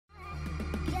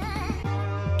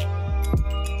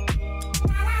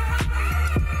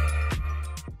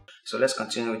So let's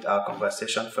continue with our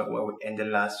conversation from where we ended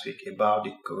last week about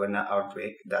the corona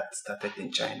outbreak that started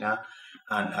in China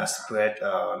and has spread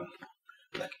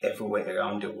like everywhere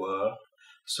around the world.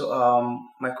 So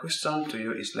my question to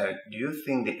you is like, do you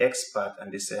think the expert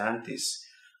and the scientists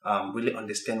really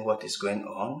understand what is going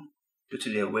on due to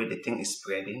the way the thing is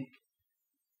spreading?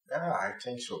 Yeah, I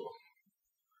think so.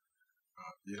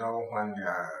 When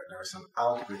there's an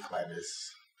outbreak like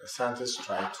this, the scientists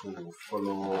try to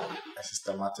follow a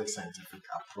systematic scientific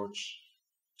approach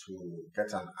to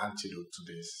get an antidote to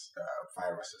these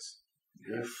viruses.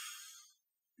 If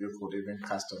you could even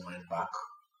cast your mind back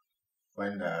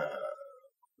when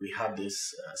we had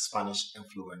this Spanish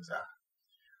influenza,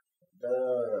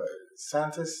 the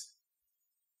scientists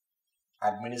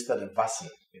administered a vaccine.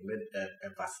 They made a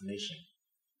vaccination,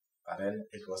 but then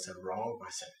it was a wrong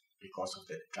vaccine because of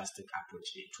the drastic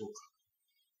approach they took.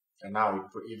 And now it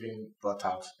even brought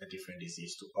out a different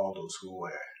disease to all those who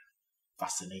were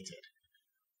vaccinated.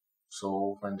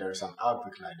 So when there's an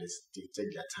outbreak like this, they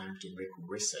take their time to make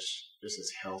research. This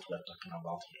is health we're talking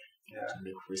about here. Yeah. To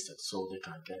make research so they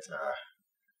can get a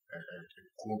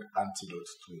good antidote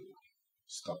to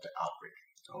stop the outbreak.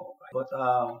 Oh, but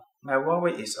my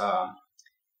worry is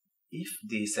if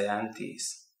the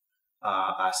scientists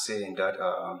are saying that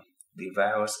the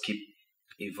virus keep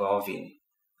evolving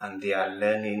and they are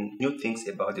learning new things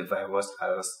about the virus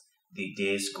as the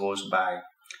days goes by,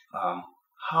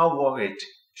 how worried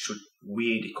should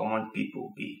we, the common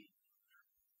people, be?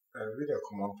 We, the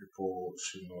common people,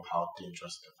 should know how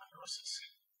dangerous the virus is.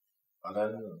 But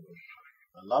then,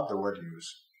 I love the word you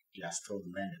use. They are still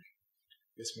learning.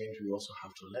 This means we also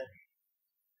have to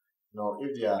learn.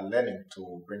 If they are learning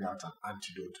to bring out an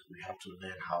antidote, we have to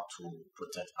learn how to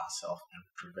protect ourselves and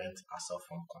prevent ourselves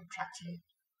from contracting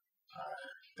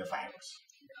the virus.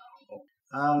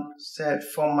 So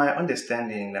from my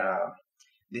understanding,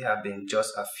 there have been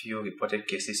just a few reported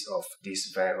cases of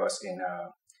this virus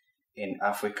in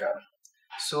Africa.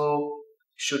 So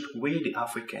should we, the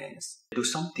Africans, do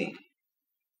something?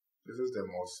 This is the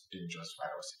most dangerous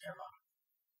virus ever.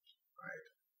 Right?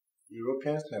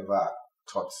 Europeans never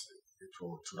thought it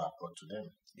would have got to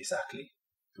them. Exactly.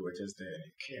 They were just there and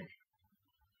it came.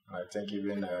 And I think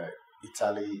even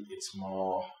Italy, it's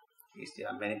more. There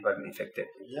are many people infected.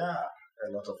 Yeah,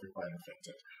 a lot of people are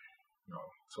infected.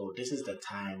 So this is the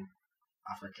time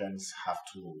Africans have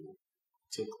to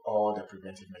take all the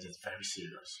preventive measures very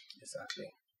serious. Exactly.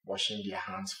 Washing their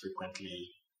hands frequently,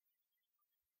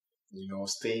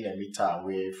 staying a meter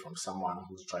away from someone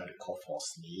who's trying to cough or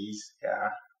sneeze. Yeah.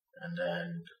 And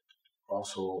then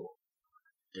also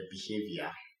the behavior,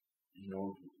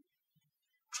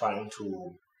 trying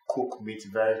to cook meat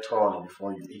very thoroughly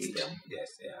before you eat them. Yes,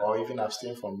 yeah. Or even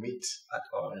abstain from meat at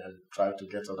all. And try to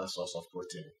get other source of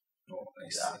protein. Oh, I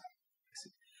see.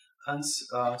 And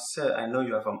sir, I know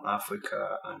you are from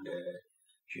Africa and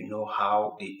you know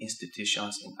how the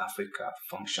institutions in Africa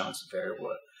functions very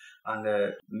well.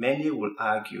 And many will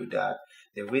argue that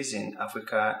the reason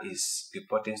Africa is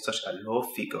reporting such a low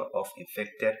figure of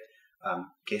infected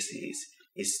cases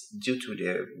is due to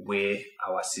the way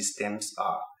our systems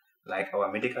are. Like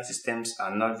our medical systems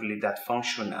are not really that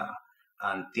functional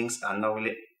and things are not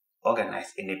really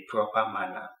organized in a proper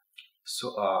manner.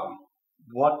 So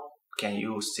what can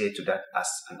you say to that as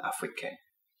an African?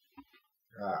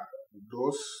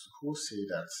 Those who say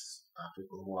that are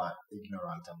people who are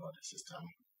ignorant about the system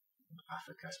in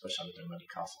Africa, especially the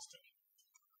medical system.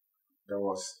 There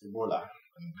was Ebola,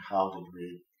 and how did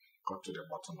we got to the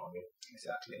bottom of it?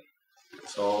 Exactly.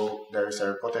 So there is a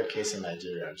reported case in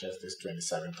Nigeria just this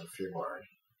 27th of February,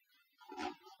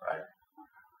 right?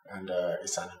 And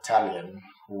it's an Italian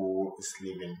who is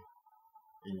living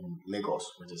in Lagos,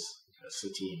 which is a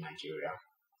city in Nigeria.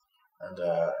 And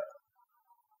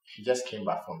he just came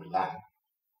back from Milan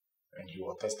and he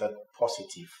was tested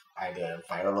positive at the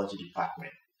virology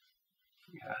department.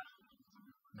 Yeah.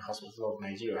 In the hospital of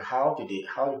Nigeria. How did they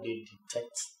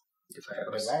detect the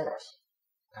virus?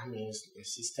 That means the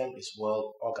system is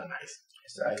well organized.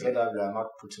 Exactly. It's not that we are not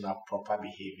putting up proper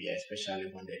behavior, especially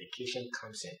when the education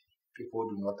comes in. People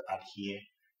do not adhere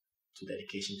to the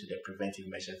education, to the preventive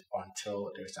measures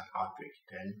until there is an outbreak.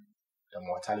 Then the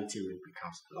mortality rate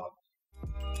becomes a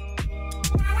lot.